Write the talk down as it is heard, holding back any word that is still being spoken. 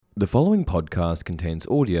The following podcast contains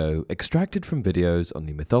audio extracted from videos on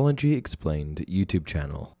the Mythology Explained YouTube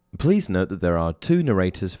channel. Please note that there are two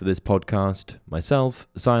narrators for this podcast, myself,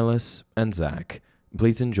 Silas, and Zach.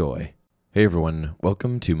 Please enjoy. Hey everyone,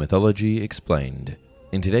 welcome to Mythology Explained.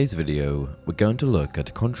 In today's video, we're going to look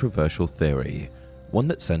at a controversial theory, one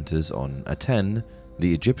that centers on Aten,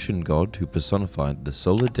 the Egyptian god who personified the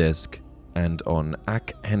solar disk, and on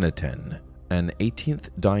Akhenaten, an 18th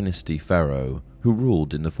dynasty pharaoh who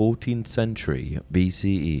ruled in the 14th century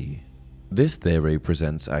BCE. This theory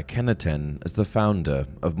presents Akhenaten as the founder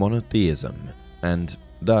of monotheism, and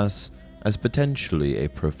thus as potentially a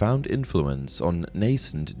profound influence on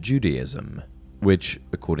nascent Judaism, which,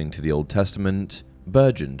 according to the Old Testament,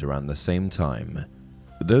 burgeoned around the same time.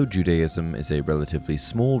 Though Judaism is a relatively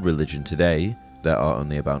small religion today, there are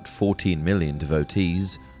only about 14 million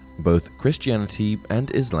devotees. Both Christianity and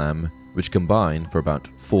Islam, which combine for about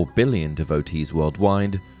 4 billion devotees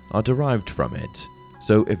worldwide, are derived from it.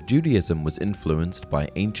 So if Judaism was influenced by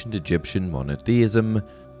ancient Egyptian monotheism,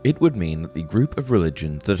 it would mean that the group of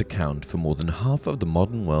religions that account for more than half of the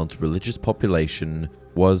modern world's religious population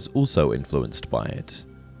was also influenced by it.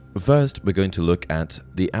 First, we're going to look at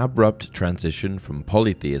the abrupt transition from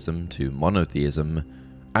polytheism to monotheism,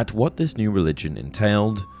 at what this new religion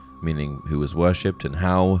entailed, meaning who was worshipped and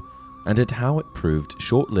how, and at how it proved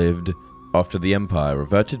short-lived after the empire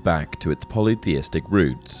reverted back to its polytheistic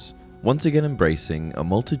roots, once again embracing a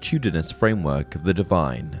multitudinous framework of the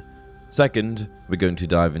divine. Second, we're going to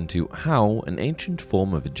dive into how an ancient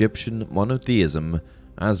form of Egyptian monotheism,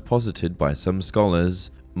 as posited by some scholars,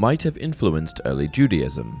 might have influenced early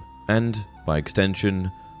Judaism, and, by extension,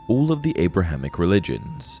 all of the Abrahamic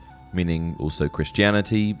religions, meaning also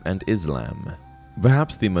Christianity and Islam.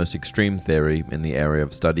 Perhaps the most extreme theory in the area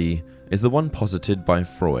of study is the one posited by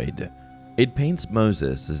Freud. It paints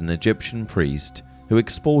Moses as an Egyptian priest who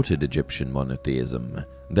exported Egyptian monotheism,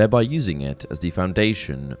 thereby using it as the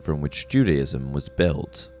foundation from which Judaism was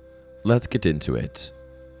built. Let's get into it.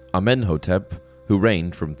 Amenhotep, who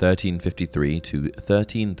reigned from 1353 to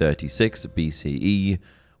 1336 BCE,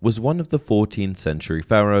 was one of the 14th century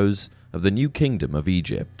pharaohs of the New Kingdom of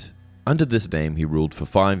Egypt. Under this name he ruled for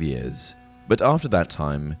 5 years, but after that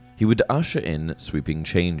time he would usher in sweeping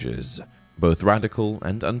changes, both radical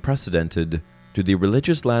and unprecedented, to the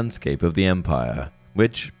religious landscape of the empire,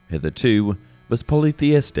 which, hitherto, was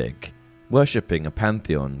polytheistic, worshipping a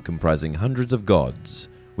pantheon comprising hundreds of gods,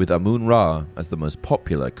 with Amun-Ra as the most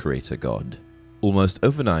popular creator god. Almost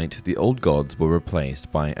overnight, the old gods were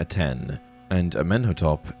replaced by Aten, and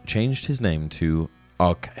Amenhotep changed his name to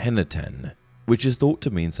Akhenaten, which is thought to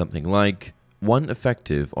mean something like one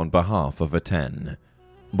effective on behalf of Aten.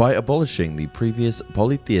 By abolishing the previous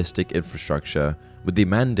polytheistic infrastructure with the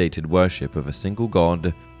mandated worship of a single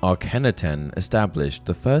god, Akhenaten established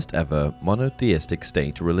the first ever monotheistic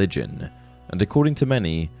state religion, and according to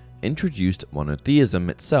many, introduced monotheism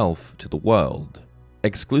itself to the world.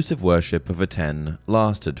 Exclusive worship of Aten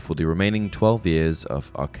lasted for the remaining 12 years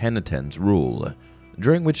of Akhenaten's rule,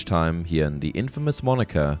 during which time he earned the infamous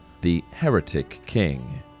moniker, the Heretic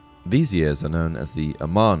King. These years are known as the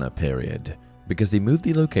Amarna period, because he moved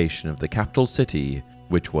the location of the capital city,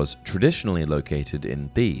 which was traditionally located in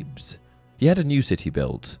Thebes. He had a new city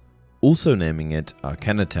built, also naming it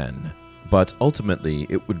Akhenaten, but ultimately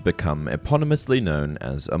it would become eponymously known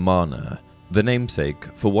as Amarna, the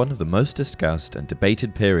namesake for one of the most discussed and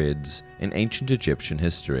debated periods in ancient Egyptian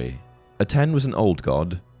history. Aten was an old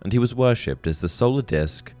god, and he was worshipped as the solar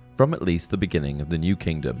disk from at least the beginning of the New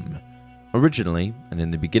Kingdom. Originally, and in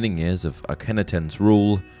the beginning years of Akhenaten's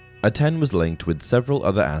rule, Aten was linked with several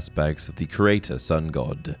other aspects of the creator sun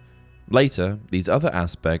god. Later, these other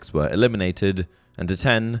aspects were eliminated, and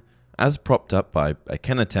Aten, as propped up by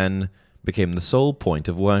Akhenaten, became the sole point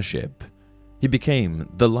of worship. He became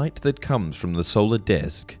the light that comes from the solar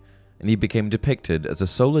disk, and he became depicted as a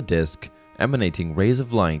solar disk emanating rays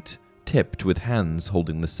of light tipped with hands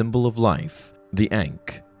holding the symbol of life, the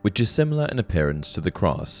Ankh, which is similar in appearance to the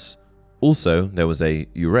cross. Also, there was a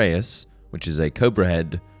uraeus, which is a cobra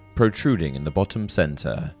head, protruding in the bottom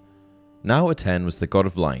center. Now Aten was the god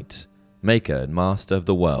of light, maker and master of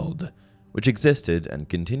the world, which existed and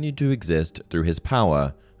continued to exist through his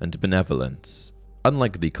power and benevolence.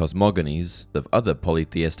 Unlike the cosmogonies of other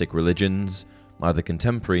polytheistic religions, either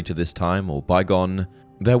contemporary to this time or bygone,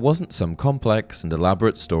 there wasn't some complex and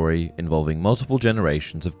elaborate story involving multiple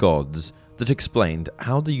generations of gods that explained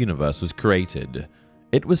how the universe was created.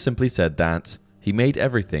 It was simply said that he made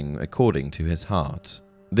everything according to his heart.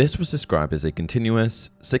 This was described as a continuous,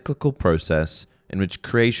 cyclical process in which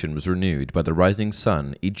creation was renewed by the rising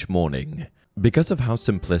sun each morning, Because of how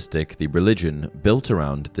simplistic the religion built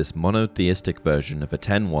around this monotheistic version of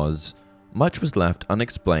Aten was, much was left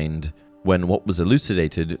unexplained when what was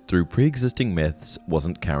elucidated through pre-existing myths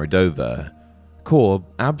wasn't carried over. Core,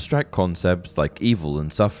 abstract concepts like evil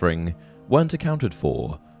and suffering weren't accounted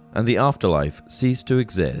for, and the afterlife ceased to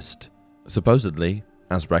exist. Supposedly,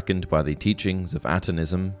 as reckoned by the teachings of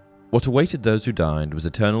Atenism, what awaited those who died was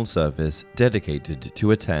eternal service dedicated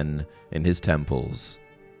to Aten in his temples.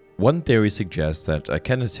 One theory suggests that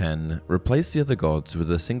Akhenaten replaced the other gods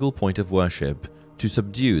with a single point of worship to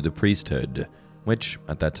subdue the priesthood, which,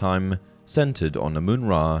 at that time, centered on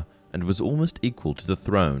Amun-Ra and was almost equal to the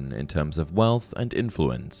throne in terms of wealth and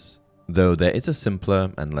influence. Though there is a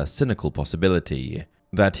simpler and less cynical possibility,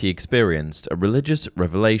 that he experienced a religious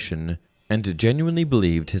revelation and genuinely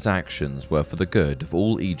believed his actions were for the good of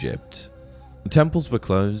all Egypt. Temples were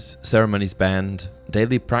closed, ceremonies banned,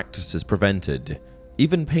 daily practices prevented,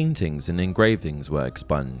 even paintings and engravings were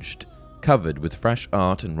expunged, covered with fresh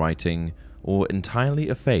art and writing, or entirely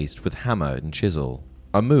effaced with hammer and chisel.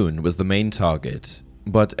 Amun was the main target,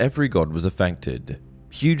 but every god was affected.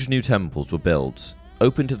 Huge new temples were built,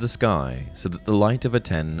 open to the sky, so that the light of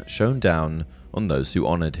Aten shone down on those who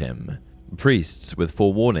honored him. Priests, with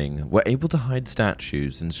forewarning, were able to hide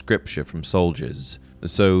statues and scripture from soldiers,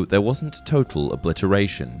 so there wasn't total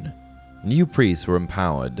obliteration. New priests were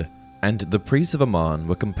empowered, and the priests of Aman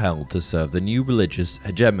were compelled to serve the new religious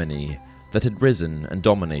hegemony that had risen and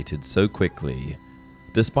dominated so quickly.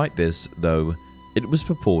 Despite this, though, it was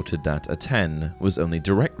purported that Aten was only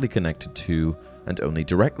directly connected to and only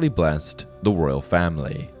directly blessed the royal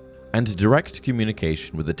family. And direct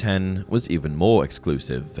communication with Aten was even more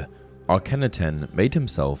exclusive. Akhenaten made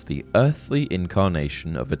himself the earthly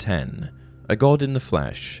incarnation of Aten, a god in the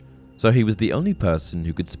flesh, so he was the only person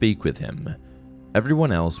who could speak with him.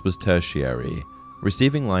 Everyone else was tertiary,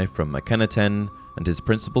 receiving life from Akhenaten and his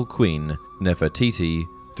principal queen, Nefertiti,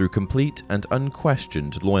 through complete and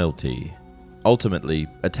unquestioned loyalty. Ultimately,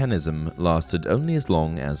 Atenism lasted only as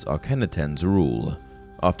long as Akhenaten's rule.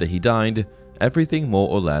 After he died, everything more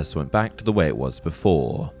or less went back to the way it was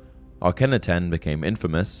before. Akhenaten became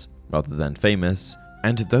infamous, rather than famous,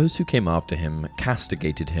 and those who came after him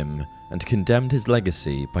castigated him and condemned his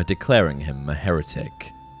legacy by declaring him a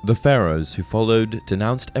heretic. The pharaohs who followed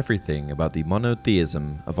denounced everything about the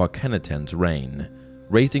monotheism of Akhenaten's reign,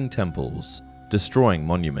 razing temples, destroying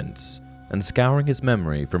monuments, and scouring his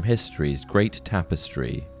memory from history's great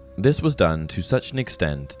tapestry. This was done to such an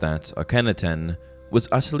extent that Akhenaten was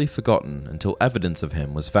utterly forgotten until evidence of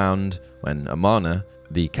him was found when Amarna,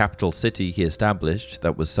 the capital city he established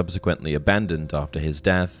that was subsequently abandoned after his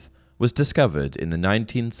death, was discovered in the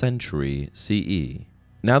 19th century CE.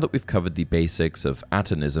 Now that we've covered the basics of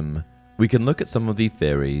Atenism, we can look at some of the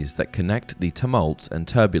theories that connect the tumult and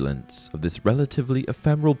turbulence of this relatively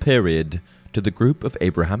ephemeral period to the group of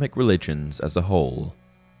Abrahamic religions as a whole.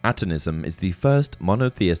 Atenism is the first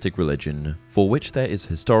monotheistic religion for which there is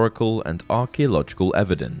historical and archaeological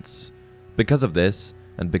evidence. Because of this,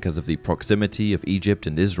 and because of the proximity of Egypt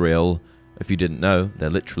and Israel, if you didn't know,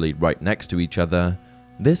 they're literally right next to each other,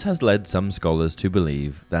 this has led some scholars to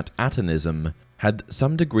believe that Atenism had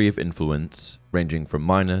some degree of influence, ranging from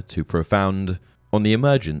minor to profound, on the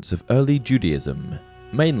emergence of early Judaism,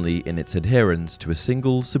 mainly in its adherence to a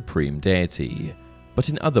single supreme deity, but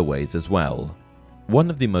in other ways as well. One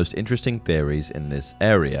of the most interesting theories in this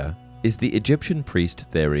area is the Egyptian priest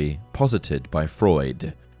theory posited by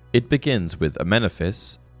Freud. It begins with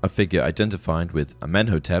Amenophis, a figure identified with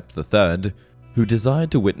Amenhotep III, who desired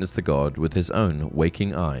to witness the god with his own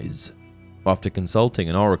waking eyes. After consulting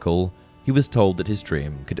an oracle, he was told that his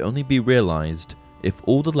dream could only be realized if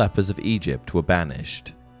all the lepers of Egypt were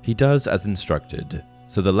banished. He does as instructed,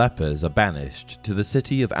 so the lepers are banished to the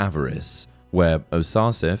city of Avaris, where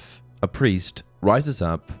Osasif, a priest, rises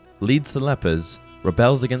up, leads the lepers,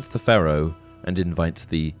 rebels against the pharaoh, and invites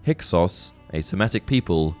the Hyksos, a Semitic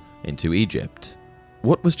people, into Egypt.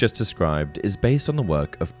 What was just described is based on the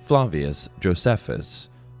work of Flavius Josephus,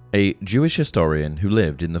 a Jewish historian who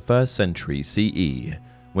lived in the 1st century CE,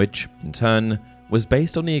 which, in turn, was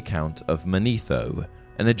based on the account of Manetho,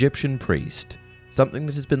 an Egyptian priest, something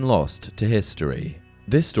that has been lost to history.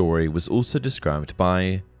 This story was also described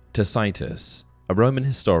by Tacitus, a Roman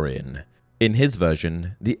historian. In his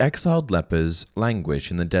version, the exiled lepers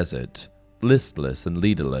languish in the desert, listless and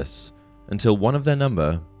leaderless, until one of their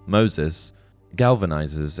number, Moses,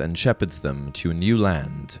 galvanizes and shepherds them to a new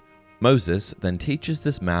land. Moses then teaches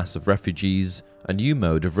this mass of refugees a new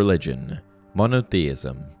mode of religion,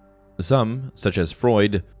 monotheism. Some, such as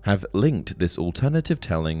Freud, have linked this alternative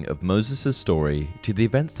telling of Moses' story to the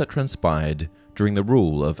events that transpired during the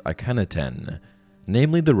rule of Akhenaten,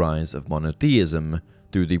 namely the rise of monotheism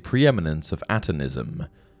through the preeminence of Atonism,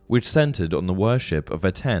 which centered on the worship of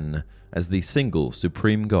Aten as the single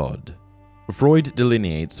supreme god. Freud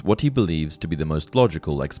delineates what he believes to be the most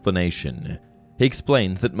logical explanation. He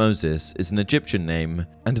explains that Moses is an Egyptian name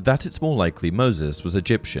and that it's more likely Moses was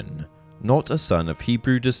Egyptian, not a son of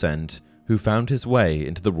Hebrew descent who found his way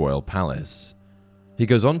into the royal palace. He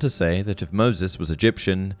goes on to say that if Moses was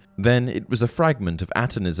Egyptian, then it was a fragment of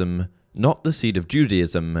Atonism, not the seed of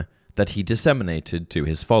Judaism, that he disseminated to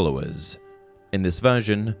his followers. In this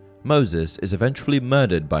version, Moses is eventually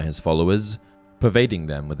murdered by his followers, pervading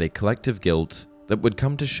them with a collective guilt that would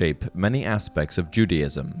come to shape many aspects of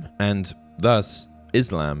Judaism, and thus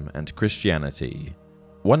Islam and Christianity.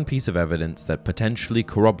 One piece of evidence that potentially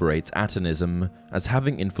corroborates Atonism as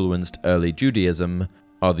having influenced early Judaism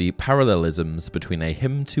are the parallelisms between a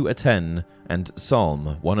hymn to Aten and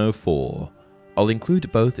Psalm 104. I'll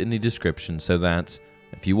include both in the description so that,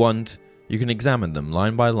 if you want, you can examine them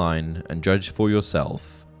line by line and judge for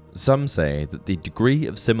yourself. Some say that the degree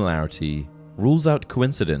of similarity rules out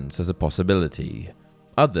coincidence as a possibility.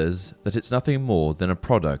 Others that it's nothing more than a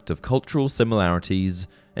product of cultural similarities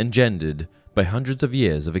engendered by hundreds of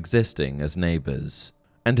years of existing as neighbors.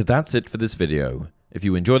 And that's it for this video. If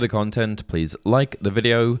you enjoy the content, please like the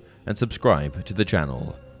video and subscribe to the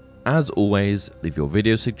channel. As always, leave your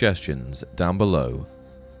video suggestions down below.